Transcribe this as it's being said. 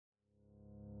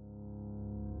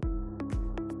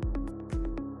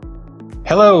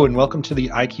Hello and welcome to the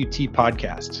IQT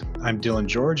podcast. I'm Dylan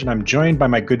George and I'm joined by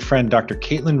my good friend Dr.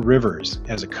 Caitlin Rivers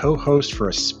as a co-host for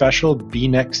a special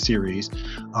BNext series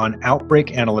on outbreak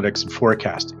analytics and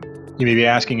forecasting. You may be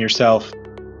asking yourself,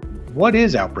 what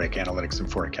is outbreak analytics and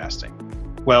forecasting?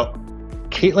 Well,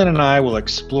 Caitlin and I will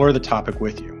explore the topic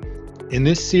with you. In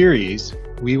this series,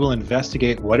 we will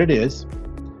investigate what it is,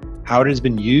 how it has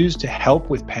been used to help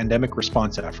with pandemic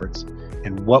response efforts,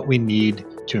 and what we need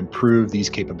to improve these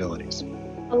capabilities.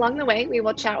 Along the way, we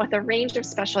will chat with a range of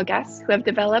special guests who have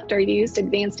developed or used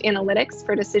advanced analytics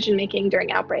for decision-making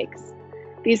during outbreaks.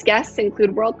 These guests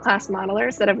include world-class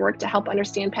modelers that have worked to help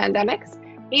understand pandemics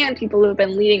and people who have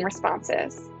been leading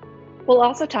responses. We'll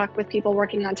also talk with people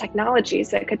working on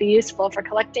technologies that could be useful for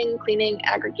collecting, cleaning,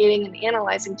 aggregating, and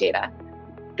analyzing data,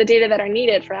 the data that are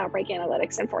needed for outbreak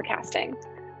analytics and forecasting.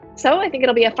 So I think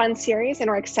it'll be a fun series and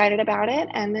we're excited about it,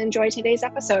 and enjoy today's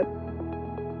episode.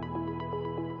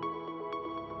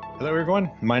 Hello, everyone.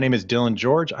 My name is Dylan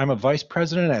George. I'm a vice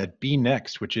president at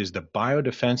BNext, which is the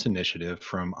biodefense initiative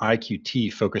from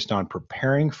IQT focused on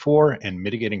preparing for and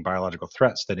mitigating biological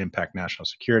threats that impact national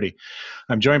security.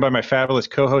 I'm joined by my fabulous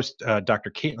co-host,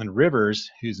 Dr. Caitlin Rivers,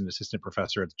 who's an assistant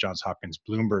professor at the Johns Hopkins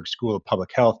Bloomberg School of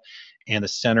Public Health and the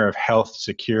Center of Health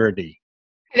Security.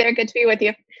 Hey there, good to be with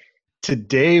you.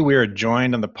 Today, we are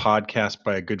joined on the podcast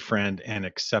by a good friend and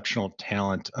exceptional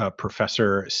talent,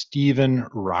 Professor Stephen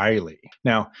Riley.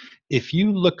 Now, if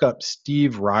you look up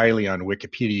Steve Riley on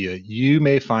Wikipedia, you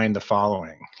may find the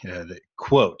following,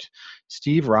 quote,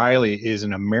 Steve Riley is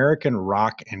an American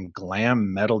rock and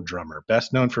glam metal drummer,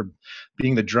 best known for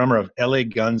being the drummer of LA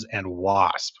Guns and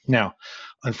Wasp. Now,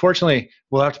 unfortunately,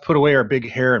 we'll have to put away our big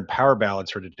hair and power ballads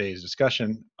for today's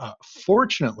discussion.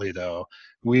 Fortunately, though,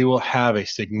 we will have a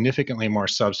significantly more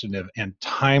substantive and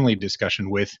timely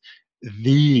discussion with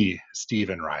the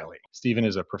Stephen Riley. Stephen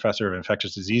is a professor of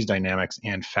infectious disease dynamics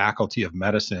and faculty of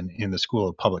medicine in the School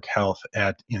of Public Health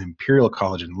at Imperial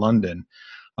College in London.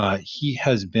 He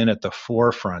has been at the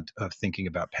forefront of thinking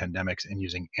about pandemics and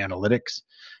using analytics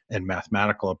and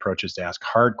mathematical approaches to ask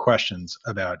hard questions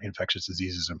about infectious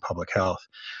diseases and public health.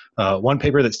 One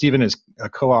paper that Stephen is a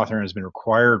co-author and has been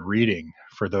required reading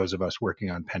for those of us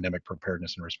working on pandemic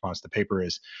preparedness and response. The paper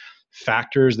is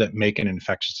Factors That Make an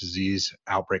Infectious Disease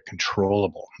Outbreak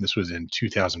Controllable. This was in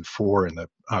 2004 in the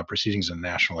Proceedings of the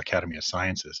National Academy of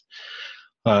Sciences.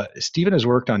 Stephen has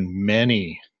worked on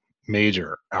many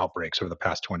major outbreaks over the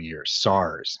past 20 years: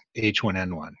 SARS,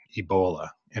 H1N1, Ebola,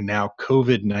 and now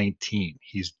COVID-19.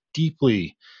 He's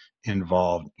deeply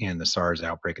involved in the SARS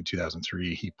outbreak in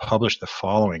 2003. He published the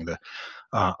following, the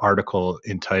article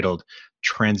entitled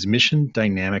Transmission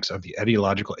Dynamics of the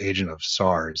Etiological Agent of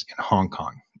SARS in Hong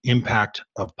Kong, Impact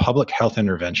of Public Health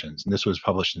Interventions. And this was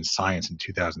published in Science in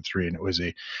 2003. And it was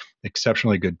a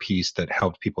exceptionally good piece that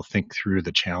helped people think through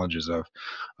the challenges of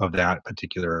that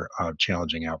particular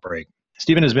challenging outbreak.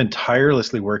 Stephen has been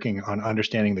tirelessly working on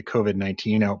understanding the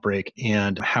COVID-19 outbreak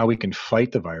and how we can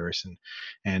fight the virus.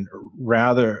 And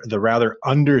the rather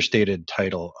understated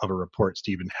title of a report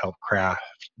Stephen helped craft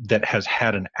that has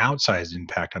had an outsized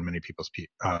impact on many people's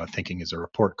thinking is a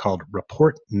report called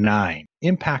Report 9,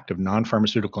 Impact of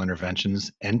Non-Pharmaceutical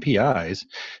Interventions, NPIs,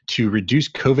 to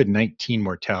Reduce COVID-19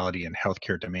 Mortality and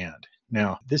Healthcare Demand.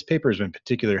 Now, this paper has in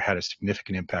particular had a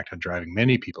significant impact on driving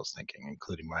many people's thinking,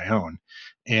 including my own,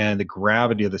 and the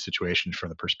gravity of the situation from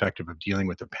the perspective of dealing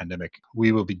with the pandemic.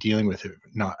 We will be dealing with it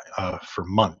not for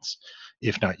months,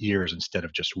 if not years, instead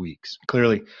of just weeks.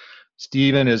 Clearly,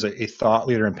 Stephen is a thought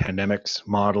leader in pandemics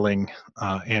modeling,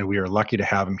 and we are lucky to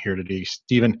have him here today.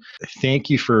 Stephen, thank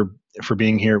you for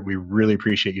being here. We really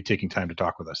appreciate you taking time to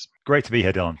talk with us. Great to be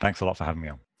here, Dylan. Thanks a lot for having me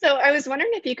on. So I was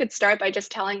wondering if you could start by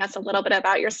just telling us a little bit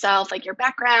about yourself, like your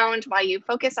background, why you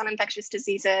focus on infectious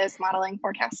diseases, modeling,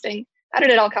 forecasting. How did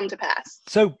it all come to pass?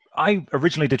 So I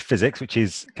originally did physics, which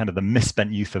is kind of the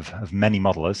misspent youth of many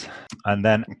modelers. And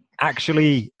then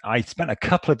actually I spent a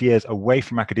couple of years away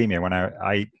from academia when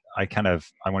I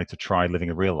wanted to try living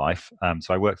a real life.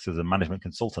 So I worked as a management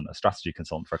consultant, a strategy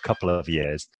consultant for a couple of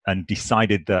years, and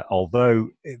decided that although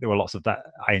there were lots of that,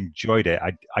 I enjoyed it.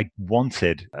 I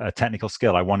wanted a technical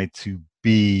skill. I wanted to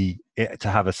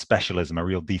have a specialism, a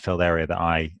real detailed area that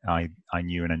I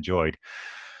knew and enjoyed.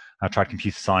 I tried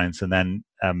computer science, and then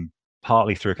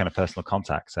partly through a kind of personal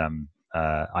contact,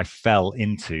 I fell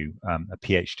into a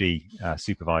PhD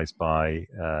supervised by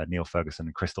Neil Ferguson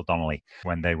and Crystal Donnelly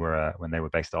when they were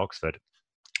based at Oxford,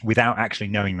 without actually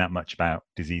knowing that much about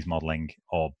disease modeling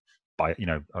or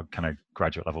a kind of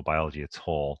graduate level biology at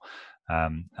all.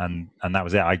 And that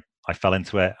was it. I fell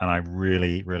into it and I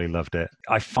really, really loved it.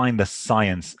 I find the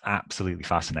science absolutely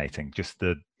fascinating. Just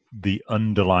the the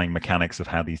underlying mechanics of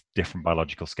how these different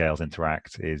biological scales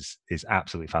interact is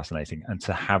absolutely fascinating. And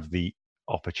to have the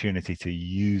opportunity to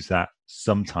use that,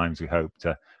 sometimes we hope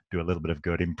to do a little bit of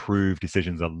good, improve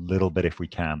decisions a little bit if we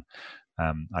can.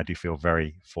 I do feel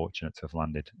very fortunate to have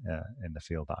landed in the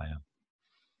field that I am.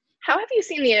 How have you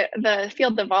seen the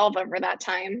field evolve over that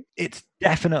time? It's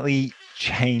definitely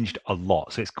changed a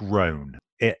lot. So it's grown.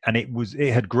 It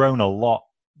had grown a lot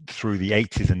through the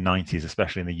 80s and 90s,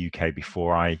 especially in the UK,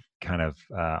 before I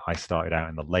I started out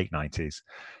in the late 90s.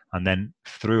 And then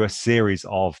through a series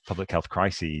of public health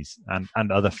crises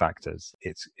and other factors,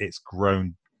 it's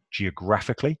grown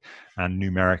geographically and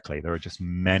numerically. There are just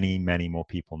many, many more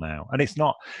people now. And it's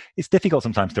difficult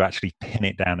sometimes to actually pin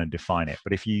it down and define it.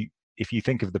 But if you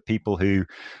think of the people who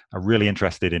are really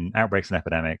interested in outbreaks and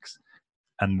epidemics,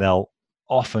 and they'll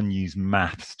often use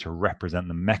maths to represent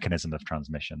the mechanism of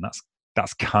transmission.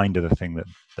 That's kind of the thing that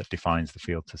defines the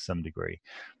field to some degree.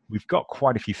 We've got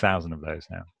quite a few thousand of those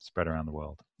now spread around the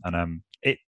world, and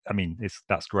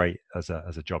that's great as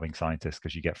a jobbing scientist,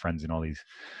 because you get friends in all these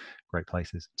great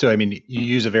places. So, I mean, you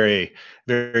use a very,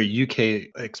 very UK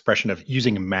expression of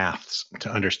using maths to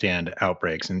understand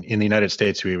outbreaks. And in the United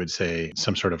States, we would say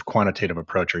some sort of quantitative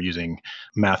approach, or using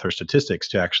math or statistics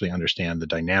to actually understand the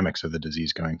dynamics of the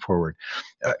disease going forward.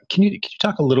 Can you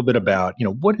talk a little bit about,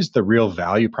 what is the real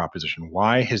value proposition?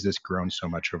 Why has this grown so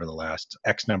much over the last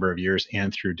X number of years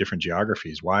and through different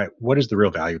geographies? What is the real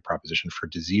value proposition for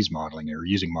disease modeling, or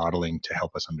using modeling to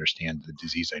help us understand the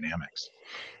disease dynamics?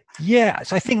 Yeah,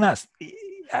 so I think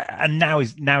and now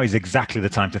is exactly the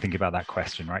time to think about that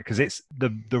question, right? Because it's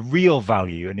the real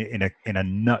value in a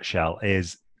nutshell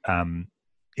is improving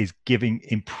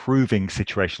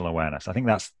situational awareness. I think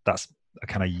that's a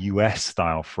kind of US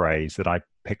style phrase that I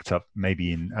picked up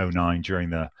maybe in 2009 during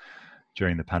the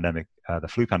pandemic, the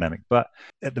flu pandemic. But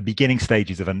at the beginning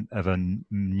stages of a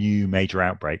new major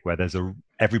outbreak, where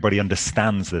everybody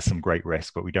understands there's some great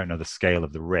risk, but we don't know the scale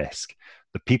of the risk,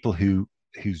 the people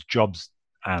whose jobs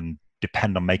and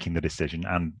depend on making the decision,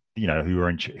 and who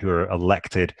are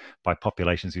elected by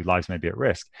populations whose lives may be at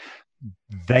risk,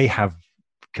 they have,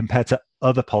 compared to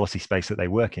other policy space that they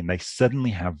work in, they suddenly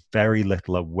have very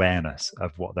little awareness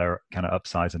of what their kind of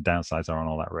upsides and downsides are on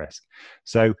all that risk.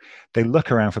 So they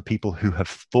look around for people who have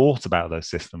thought about those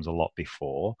systems a lot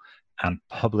before and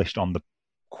published on the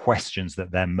questions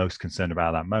that they're most concerned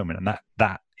about at that moment. And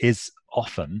that is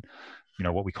often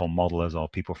what we call modelers, or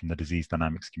people from the disease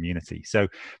dynamics community. So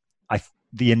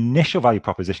the initial value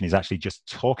proposition is actually just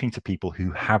talking to people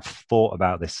who have thought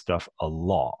about this stuff a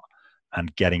lot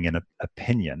and getting an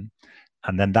opinion.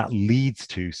 And then that leads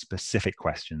to specific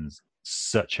questions,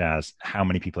 such as how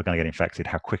many people are going to get infected,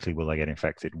 how quickly will they get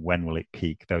infected, when will it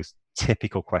peak, those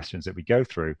typical questions that we go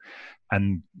through.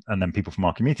 And then people from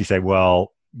our community say,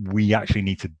 well, we actually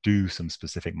need to do some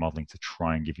specific modeling to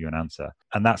try and give you an answer.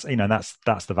 And that's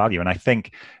the value. And I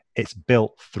think it's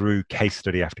built through case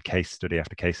study after case study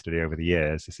after case study over the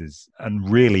years.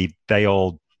 And really they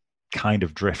all kind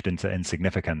of drift into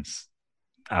insignificance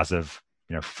as of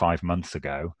 5 months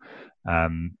ago.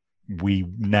 We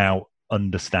now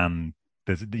understand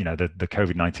the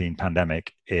COVID-19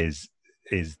 pandemic is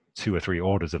 2 or 3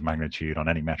 orders of magnitude on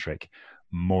any metric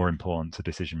more important to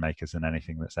decision makers than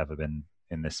anything that's ever been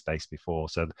in this space before.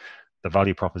 So the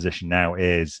value proposition now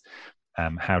is,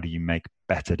 how do you make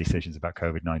better decisions about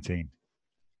COVID-19?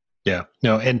 Yeah,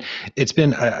 no, and it's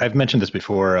been, I've mentioned this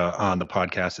before on the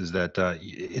podcast, is that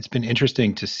it's been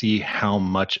interesting to see how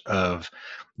much of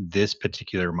this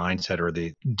particular mindset, or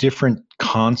the different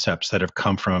concepts that have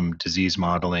come from disease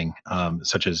modeling,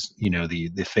 such as,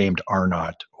 the famed R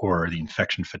naught, or the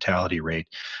infection fatality rate.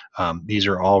 These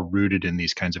are all rooted in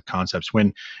these kinds of concepts.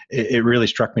 When it really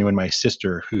struck me when my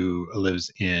sister, who lives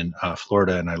in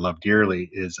Florida and I love dearly,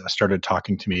 started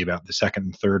talking to me about the second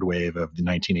and third wave of the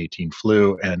 1918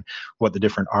 flu, and what the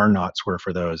different R naughts were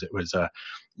for those. It was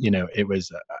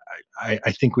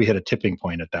I think we hit a tipping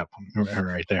point at that point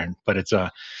right there. But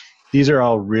these are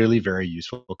all really very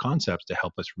useful concepts to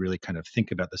help us really kind of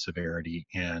think about the severity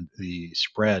and the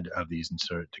spread of these, and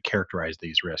so to characterize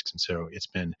these risks. And so it's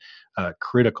been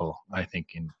critical, I think,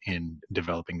 in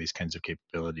developing these kinds of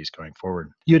capabilities going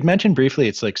forward. You had mentioned briefly,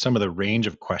 it's like some of the range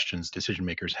of questions decision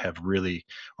makers have really,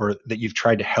 or that you've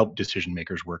tried to help decision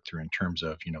makers work through, in terms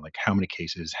of, like how many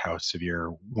cases, how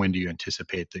severe, when do you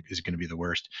anticipate that is going to be the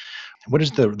worst? What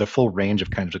is the full range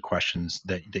of kinds of questions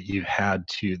that you've had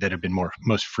that have been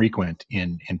most frequent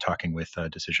in talking with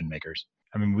decision makers?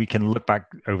 I mean, we can look back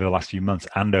over the last few months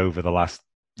and over the last,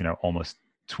 almost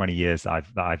 20 years that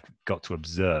I've got to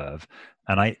observe,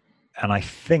 and I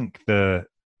think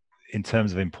in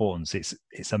terms of importance,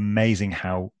 it's amazing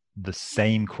how the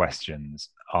same questions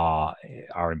are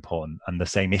important, and the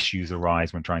same issues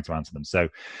arise when trying to answer them. So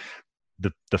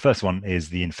the first one is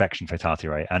the infection fatality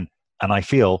rate, and I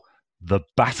feel the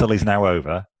battle is now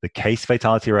over. The case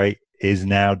fatality rate is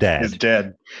now dead. It's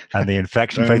dead. And the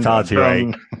infection fatality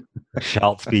rate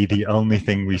shall be the only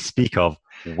thing we speak of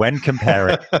when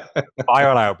comparing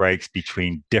viral outbreaks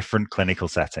between different clinical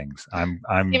settings. I'm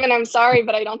sorry,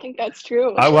 but I don't think that's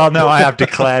true. Well, no, I have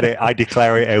declared it. I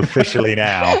declare it officially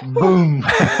now. Boom.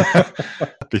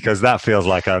 Because that feels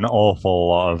like an awful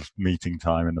lot of meeting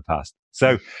time in the past.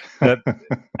 So,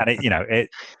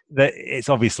 it's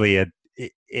obviously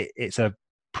it's a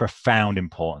profound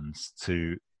importance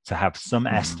to have some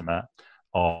estimate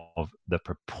of the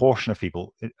proportion of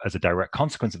people as a direct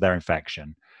consequence of their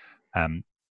infection,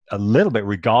 a little bit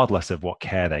regardless of what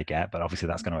care they get, but obviously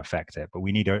that's going to affect it. But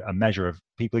we need a measure of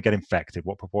people who get infected,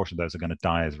 what proportion of those are going to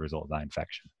die as a result of that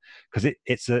infection. Because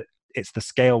it's the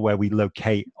scale where we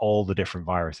locate all the different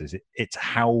viruses. It's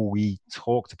how we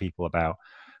talk to people about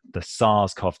the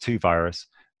SARS-CoV-2 virus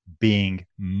being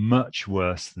much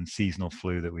worse than seasonal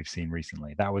flu that we've seen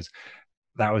recently. That was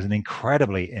an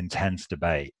incredibly intense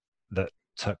debate that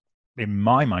took, in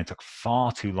my mind, took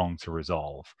far too long to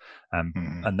resolve.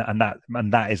 And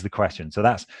that is the question. So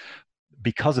that's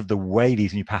because of the way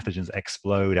these new pathogens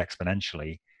explode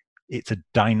exponentially. It's a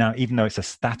dynamic, even though it's a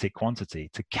static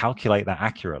quantity. To calculate that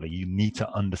accurately, you need to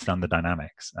understand the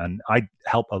dynamics. And I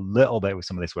help a little bit with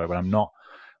some of this work, but I'm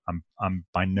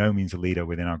by no means a leader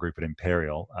within our group at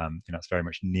Imperial. It's very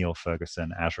much Neil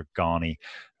Ferguson, Azra Ghani,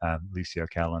 Lucio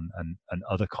Kell, and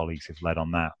other colleagues who've led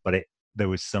on that. But there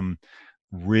was some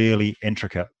really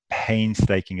intricate,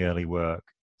 painstaking early work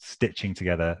stitching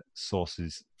together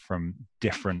sources from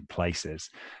different places,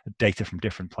 data from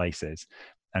different places,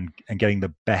 and getting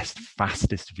the best,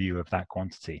 fastest view of that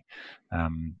quantity.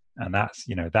 And that's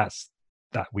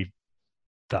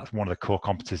one of the core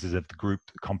competencies of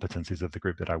the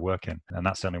group that I work in, and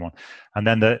that's certainly one. And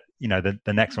then the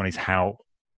next one is how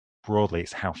broadly,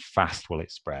 it's how fast will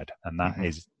it spread, and that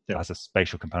has a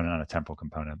spatial component and a temporal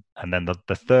component. And then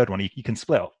the third one, you can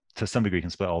split to some degree, you can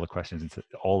split all the questions into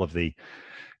all of the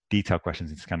detailed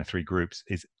questions into kind of three groups.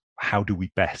 Is how do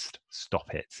we best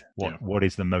stop it? What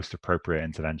is the most appropriate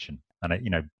intervention?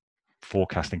 And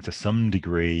forecasting to some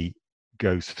degree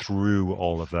goes through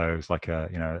all of those like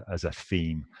as a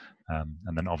theme,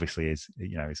 and then obviously is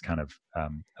kind of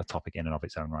a topic in and of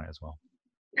its own right as well.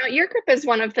 Now, your group is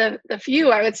one of the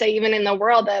few, I would say, even in the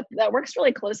world that works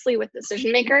really closely with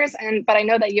decision makers. But I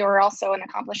know that you're also an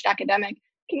accomplished academic.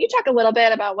 Can you talk a little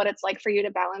bit about what it's like for you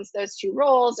to balance those two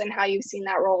roles and how you've seen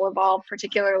that role evolve,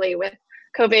 particularly with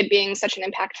COVID being such an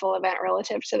impactful event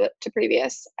relative to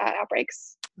previous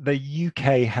outbreaks? The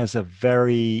UK has a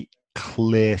very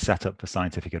clear setup for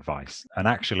scientific advice, and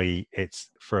actually it's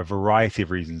for a variety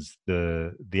of reasons.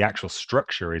 The actual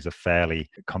structure is a fairly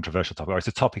controversial topic, or it's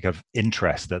a topic of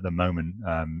interest at the moment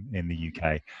in the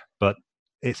UK, but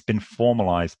it's been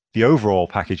formalized. The overall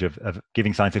package of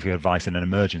giving scientific advice in an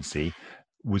emergency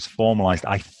was formalized,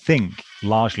 I think,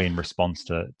 largely in response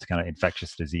to kind of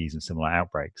infectious disease and similar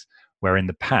outbreaks, where in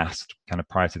the past, kind of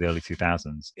prior to the early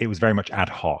 2000s, it was very much ad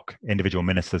hoc. Individual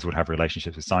ministers would have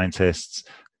relationships with scientists.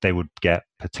 They would get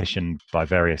petitioned by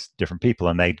various different people,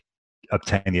 and they'd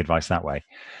obtain the advice that way.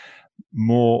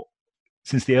 More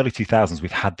since the early 2000s,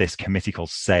 we've had this committee called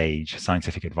SAGE,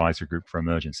 Scientific Advisory Group for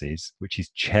Emergencies, which is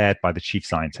chaired by the chief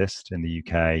scientist in the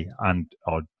UK,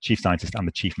 or chief scientist and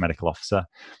the chief medical officer.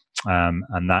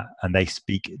 And they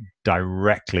speak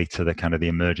directly to the kind of the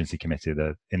emergency committee.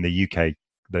 In the UK,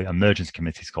 the emergency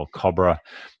committee is called COBRA,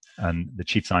 and the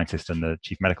chief scientist and the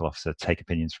chief medical officer take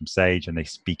opinions from SAGE and they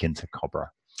speak into COBRA.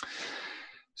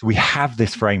 So we have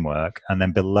this framework, and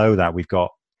then below that we've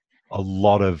got a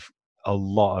lot of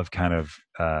kind of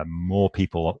more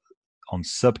people on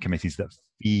subcommittees that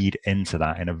feed into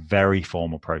that in a very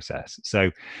formal process.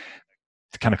 So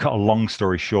to kind of cut a long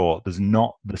story short, there's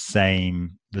not the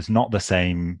same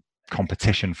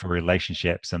competition for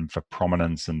relationships and for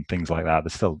prominence and things like that.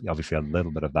 There's still obviously a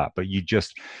little bit of that, but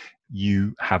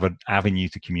you have an avenue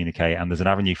to communicate, and there's an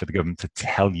avenue for the government to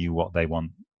tell you what they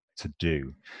want to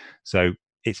do. So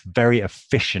it's very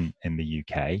efficient in the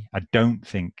UK. I don't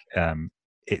think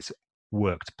it's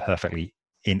worked perfectly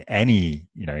in any.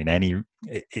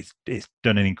 It's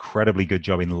done an incredibly good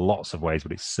job in lots of ways,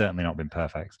 but it's certainly not been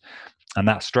perfect. And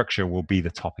that structure will be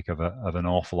the topic of an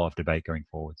awful lot of debate going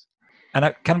forwards.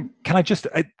 And can I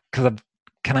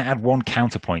add one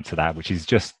counterpoint to that, which is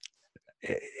just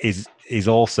is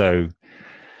also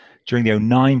during the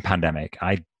 2009 pandemic,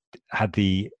 I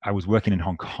was working in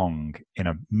Hong Kong in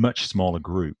a much smaller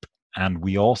group, and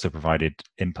we also provided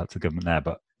input to government there.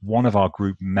 But one of our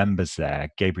group members there,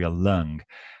 Gabriel Lung,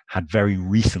 had very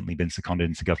recently been seconded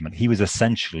into government. He was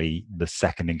essentially the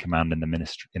second in command in the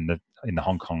ministry in the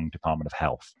Hong Kong Department of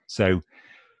Health. So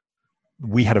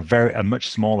we had a much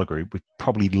smaller group with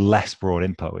probably less broad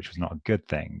input, which was not a good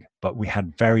thing, but we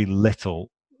had very little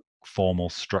formal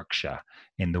structure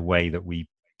in the way that we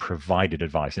provided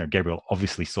advice. Gabriel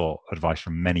obviously saw advice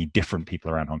from many different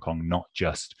people around Hong Kong, not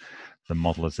just the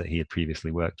modelers that he had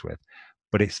previously worked with.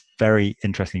 But it's very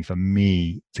interesting for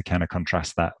me to kind of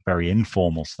contrast that very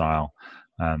informal style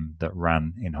that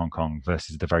ran in Hong Kong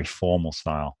versus the very formal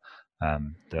style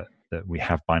that we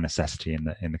have by necessity in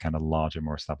the kind of larger,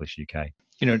 more established UK.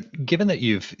 Given that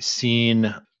you've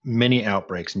seen many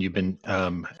outbreaks and you've been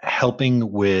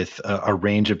helping with a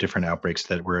range of different outbreaks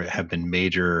that have been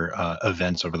major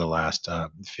events over the last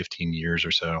 15 years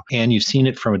or so, and you've seen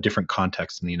it from a different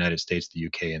context in the United States, the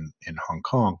UK, and Hong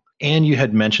Kong. And you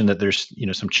had mentioned that there's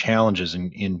some challenges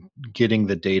in getting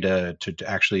the data to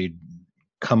actually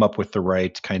come up with the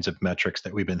right kinds of metrics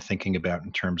that we've been thinking about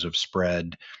in terms of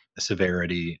spread,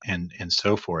 severity, and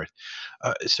so forth.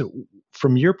 So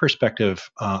from your perspective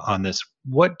on this,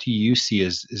 what do you see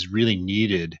as is really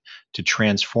needed to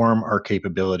transform our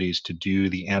capabilities to do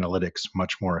the analytics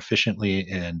much more efficiently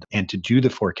and to do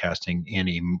the forecasting in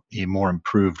a more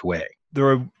improved way? There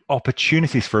are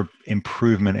opportunities for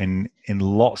improvement in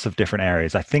lots of different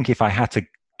areas. I think if I had to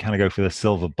kind of go for the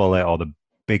silver bullet or the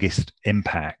biggest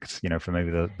impact, for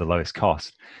maybe the lowest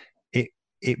cost,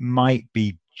 it might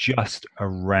be just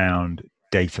around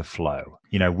data flow.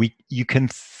 You can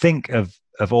think of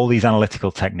all these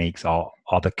analytical techniques are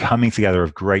the coming together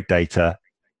of great data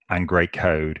and great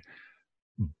code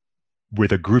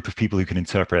with a group of people who can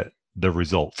interpret the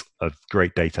result of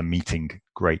great data meeting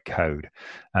great code.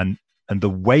 And the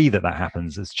way that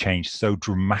happens has changed so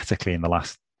dramatically in the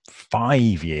last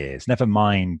 5 years, never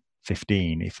mind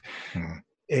 15.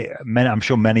 I'm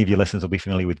sure many of your listeners will be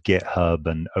familiar with GitHub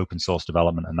and open source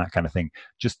development and that kind of thing.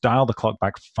 Just dial the clock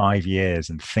back 5 years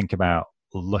and think about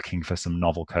looking for some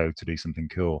novel code to do something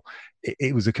cool.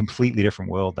 It was a completely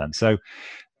different world then. So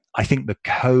I think the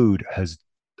code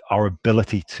our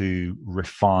ability to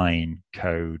refine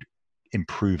code,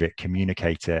 improve it,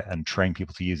 communicate it, and train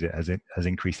people to use it has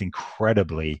increased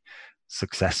incredibly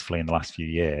successfully in the last few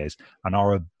years. And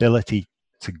our ability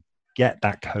to get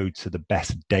that code to the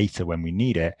best data when we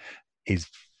need it is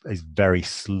very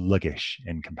sluggish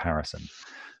in comparison.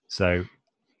 So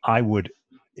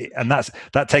and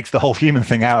that takes the whole human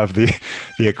thing out of the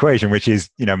equation, which is,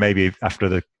 maybe after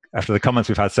the comments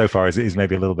we've had so far is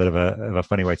maybe a little bit of a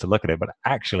funny way to look at it, but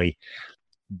actually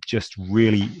just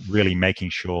really, really making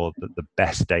sure that the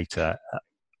best data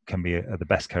can be the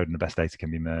best code and the best data can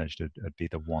be merged would be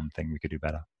the one thing we could do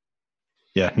better.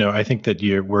 Yeah, no, I think that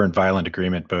we're in violent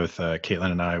agreement, both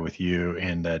Caitlin and I, with you,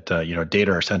 in that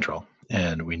data are central,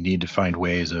 and we need to find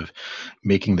ways of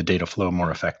making the data flow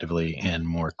more effectively and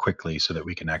more quickly, so that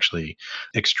we can actually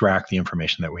extract the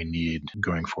information that we need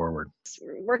going forward.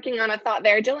 Working on a thought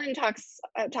there, Dylan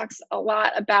talks a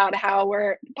lot about how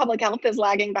public health is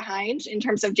lagging behind in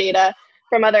terms of data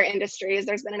from other industries.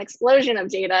 There's been an explosion of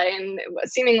data in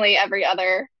seemingly every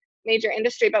other major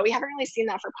industry, but we haven't really seen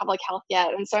that for public health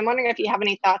yet. And so I'm wondering if you have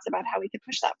any thoughts about how we could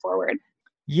push that forward.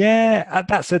 Yeah,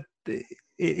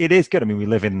 it is good. I mean, we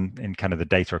live in kind of the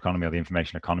data economy or the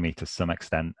information economy to some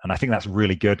extent. And I think that's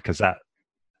really good because that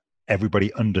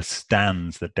everybody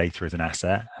understands that data is an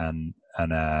asset and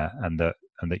that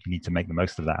you need to make the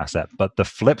most of that asset. But the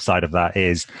flip side of that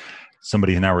is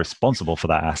somebody is now responsible for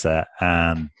that asset,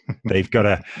 and they've got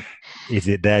to, is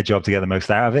it their job to get the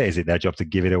most out of it? Is it their job to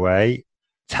give it away?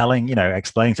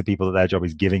 Explaining to people that their job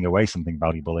is giving away something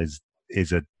valuable is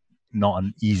not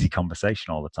an easy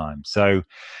conversation all the time. So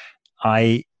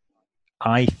I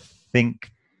think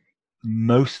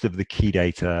most of the key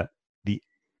data, the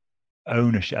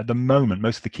ownership at the moment,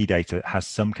 most of the key data has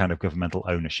some kind of governmental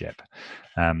ownership,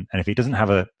 and if it doesn't have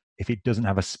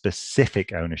a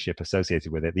specific ownership associated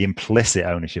with it, the implicit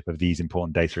ownership of these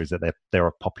important data is that they're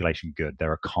a population good,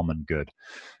 they're a common good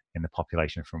in the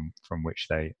population from which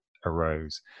they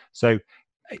arose. So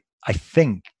I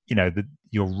think that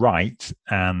you're right,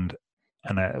 and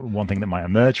one thing that might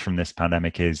emerge from this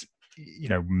pandemic is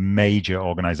major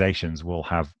organizations will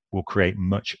create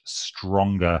much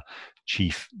stronger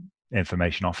chief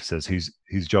information officers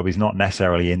whose job is not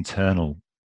necessarily internal.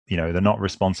 They're not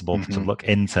responsible to look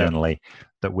internally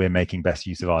that we're making best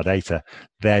use of our data.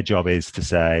 Their job is to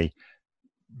say,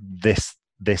 this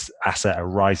asset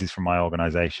arises from my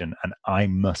organization, and I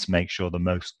must make sure the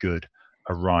most good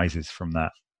arises from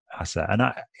that asset. And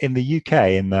in the UK,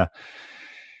 in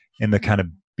the kind of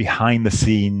behind the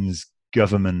scenes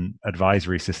government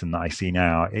advisory system that I see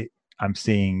now, I'm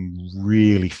seeing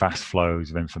really fast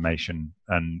flows of information,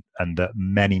 and that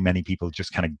many people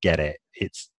just kind of get it.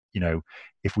 It's,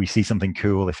 if we see something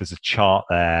cool, if there's a chart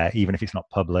there, even if it's not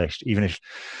published, even if,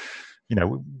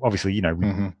 obviously,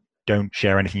 we don't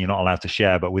share anything you're not allowed to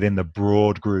share, but within the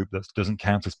broad group that doesn't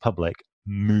count as public,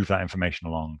 move that information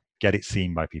along, get it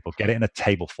seen by people, get it in a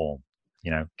table form,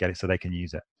 get it so they can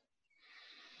use it.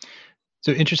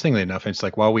 So interestingly enough, it's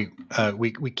like, while we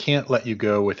can't let you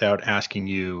go without asking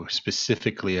you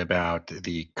specifically about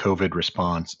the COVID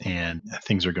response and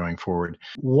things are going forward.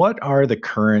 What are the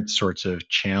current sorts of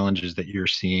challenges that you're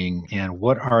seeing, and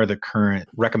what are the current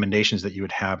recommendations that you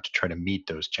would have to try to meet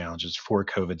those challenges for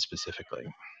COVID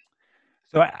specifically?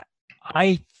 So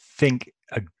I think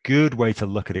a good way to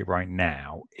look at it right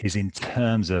now is in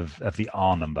terms of the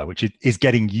R number, which is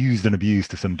getting used and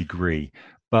abused to some degree.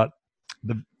 But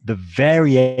the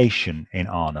variation in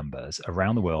R numbers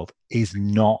around the world is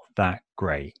not that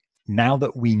great. Now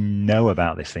that we know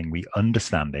about this thing, we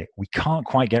understand it, we can't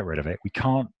quite get rid of it.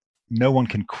 No one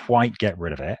can quite get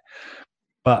rid of it.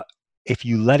 But if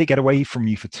you let it get away from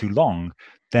you for too long,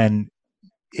 then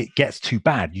it gets too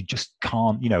bad. You just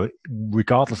can't,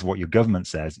 regardless of what your government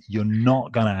says, you're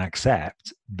not going to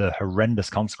accept the horrendous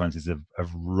consequences of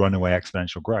runaway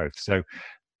exponential growth. So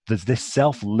there's this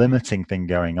self-limiting thing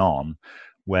going on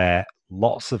where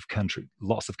lots of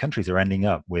countries are ending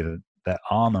up with their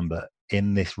R number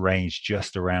in this range,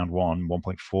 just around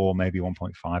 1.4, maybe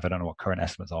 1.5. I don't know what current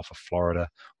estimates are for Florida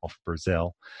or for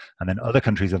Brazil. And then other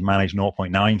countries have managed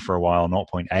 0.9 for a while,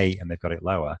 0.8, and they've got it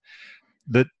lower.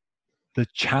 The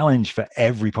challenge for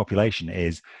every population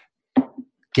is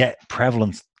get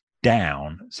prevalence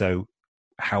down. So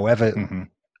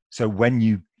so when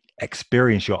you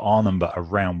experience your R number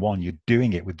around 1, you're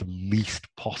doing it with the least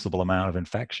possible amount of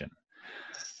infection.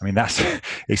 I mean,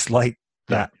 it's like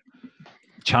that.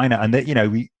 China, and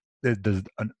there's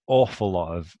an awful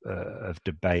lot of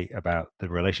debate about the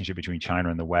relationship between China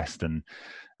and the West, and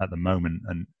at the moment,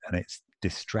 and it's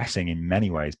distressing in many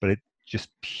ways, but it's just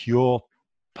pure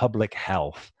public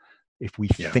health. If we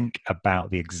think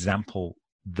about the example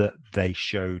that they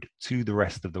showed to the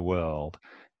rest of the world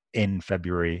in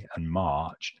February and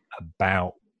March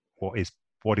about what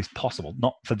is possible,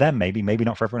 not for them, maybe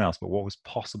not for everyone else, but what was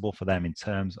possible for them in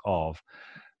terms of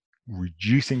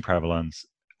reducing prevalence,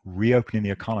 reopening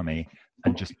the economy,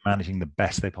 and just managing the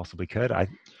best they possibly could. I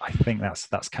think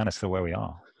that's kind of still where we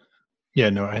are. Yeah,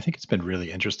 no, I think it's been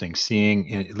really interesting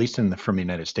seeing, at least from the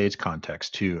United States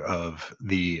context too, of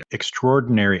the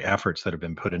extraordinary efforts that have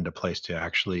been put into place to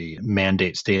actually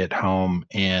mandate stay at home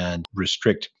and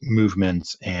restrict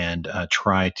movements, and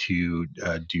try to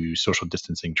do social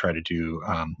distancing, try to do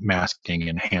masking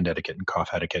and hand etiquette and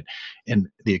cough etiquette, and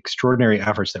the extraordinary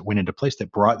efforts that went into place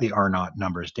that brought the R naught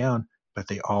numbers down, but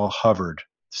they all hovered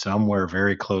somewhere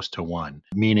very close to 1,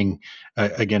 meaning,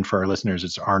 again, for our listeners,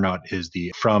 it's R naught is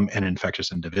the from an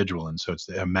infectious individual, and so it's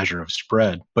a measure of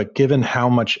spread. But given how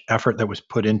much effort that was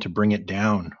put in to bring it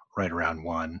down right around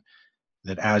 1,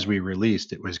 that as we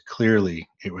released, it was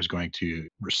going to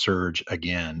resurge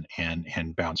again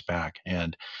and bounce back.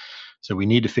 And so we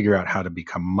need to figure out how to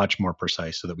become much more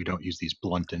precise so that we don't use these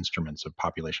blunt instruments of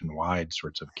population-wide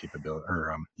sorts of capability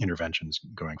or interventions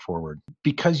going forward.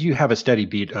 Because you have a steady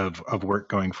beat of work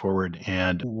going forward,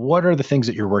 and what are the things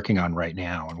that you're working on right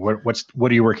now, and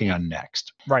what are you working on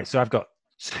next? Right. So I've got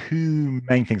 2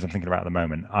 main things I'm thinking about at the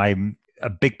moment. A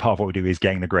big part of what we do is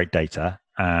getting the great data.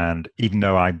 And even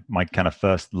though my kind of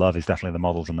first love is definitely the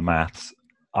models and the maths,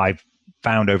 I've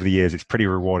found over the years it's pretty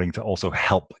rewarding to also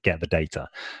help get the data.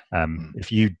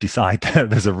 If you decide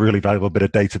that there's a really valuable bit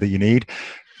of data that you need,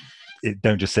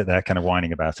 don't just sit there kind of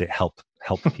whining about it. Help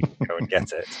people go and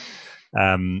get it.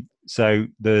 So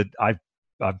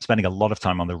I'm spending a lot of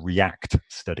time on the REACT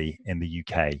study in the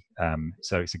UK.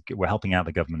 So we're helping out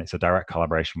the government. It's a direct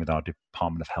collaboration with our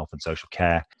Department of Health and Social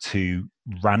Care to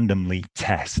randomly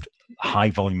test high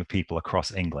volume of people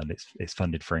across England. It's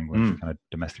funded for England for kind of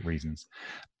domestic reasons,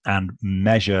 and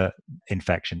measure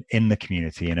infection in the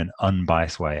community in an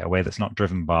unbiased way, a way that's not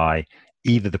driven by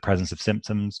either the presence of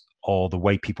symptoms or the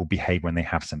way people behave when they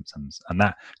have symptoms. And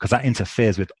because that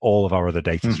interferes with all of our other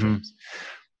data streams.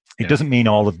 It doesn't mean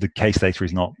all of the case data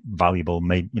is not valuable.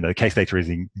 Maybe, the case data is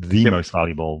the most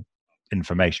valuable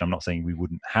information. I'm not saying we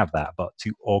wouldn't have that, but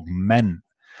to augment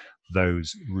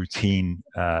those routine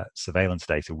surveillance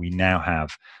data, we now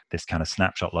have this kind of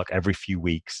snapshot look every few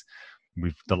weeks.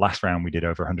 The last round we did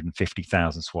over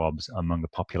 150,000 swabs among a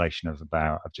population of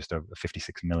just over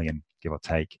 56 million, give or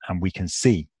take, and we can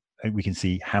see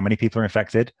how many people are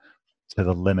infected to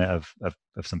the limit of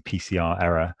some PCR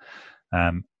error.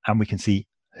 And we can see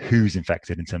who's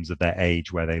infected in terms of their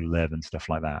age, where they live, and stuff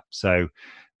like that. So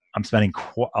I'm spending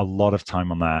quite a lot of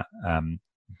time on that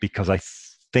because I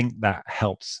think that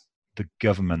helps the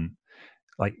government.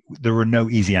 Like, there are no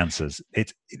easy answers.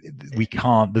 We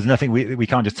can't. There's nothing. We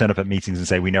can't just turn up at meetings and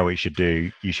say we know what you should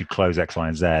do. You should close X, Y,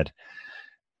 and Z.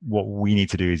 What we need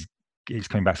to do is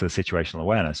coming back to the situational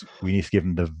awareness. We need to give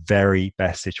them the very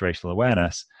best situational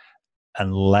awareness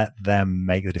and let them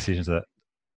make the decisions that,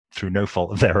 through no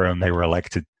fault of their own, they were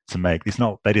elected to make. It's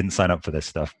not, they didn't sign up for this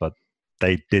stuff, but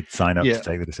they did sign up to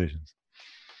take the decisions.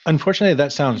 Unfortunately,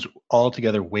 that sounds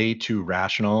altogether way too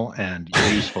rational and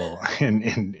useful.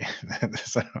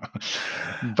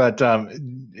 But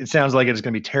it sounds like it's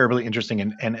going to be terribly interesting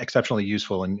and exceptionally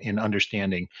useful in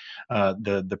understanding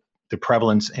the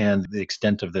prevalence and the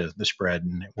extent of the spread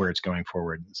and where it's going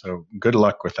forward. So good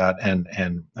luck with that,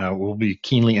 and we'll be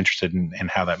keenly interested in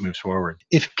how that moves forward.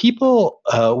 If people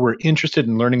were interested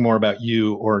in learning more about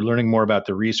you or learning more about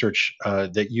the research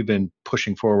that you've been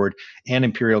pushing forward and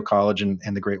Imperial College and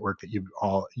the great work that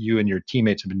you and your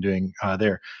teammates have been doing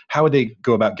there, how would they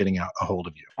go about getting a hold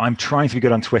of you? I'm trying to be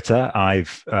good on Twitter.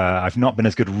 I've not been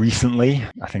as good recently.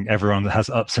 I think everyone has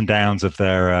ups and downs of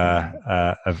their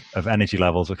of energy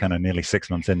levels. We're kind of nearly 6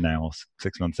 months in now, or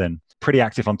 6 months in. Pretty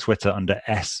active on Twitter under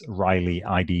S Riley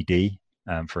IDD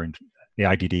for the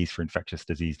IDDs for infectious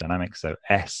disease dynamics. So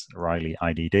S Riley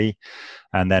IDD,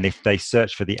 and then if they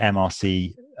search for the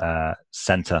MRC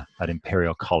Center at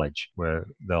Imperial College, where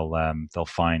they'll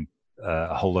find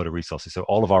a whole load of resources. So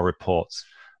all of our reports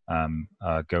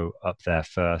go up there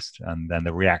first, and then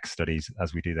the REACT studies,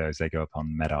 as we do those, they go up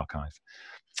on medRxiv.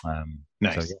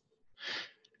 Nice. So, yeah.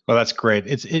 Well, that's great.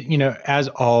 As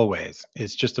always,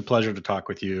 it's just a pleasure to talk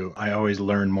with you. I always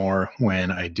learn more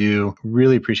when I do.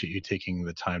 Really appreciate you taking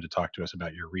the time to talk to us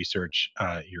about your research,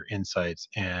 your insights,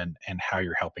 and how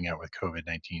you're helping out with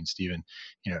COVID-19, Stephen.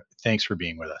 Thanks for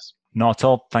being with us. Not at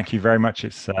all. Thank you very much.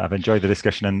 I've enjoyed the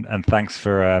discussion, and thanks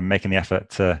for making the effort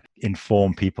to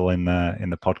inform people in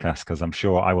the podcast, because I'm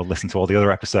sure I will listen to all the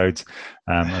other episodes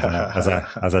as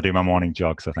I do my morning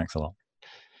jog. So thanks a lot.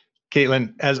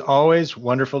 Caitlin, as always,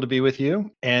 wonderful to be with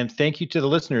you. And thank you to the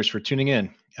listeners for tuning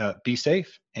in. Be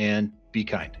safe and be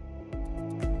kind.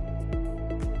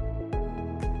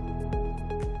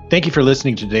 Thank you for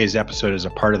listening to today's episode as a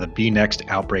part of the Be Next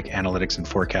Outbreak Analytics and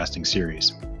Forecasting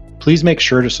series. Please make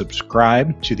sure to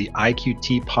subscribe to the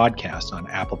IQT podcast on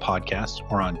Apple Podcasts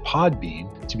or on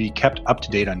Podbean to be kept up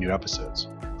to date on new episodes.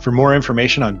 For more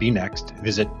information on Be Next,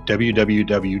 visit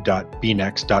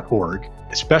www.bnext.org.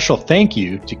 A special thank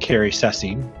you to Carrie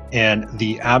Sessing and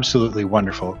the absolutely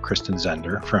wonderful Kristen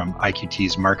Zender from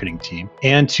IQT's marketing team,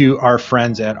 and to our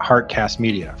friends at Heartcast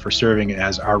Media for serving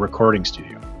as our recording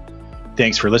studio.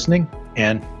 Thanks for listening,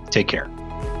 and take care.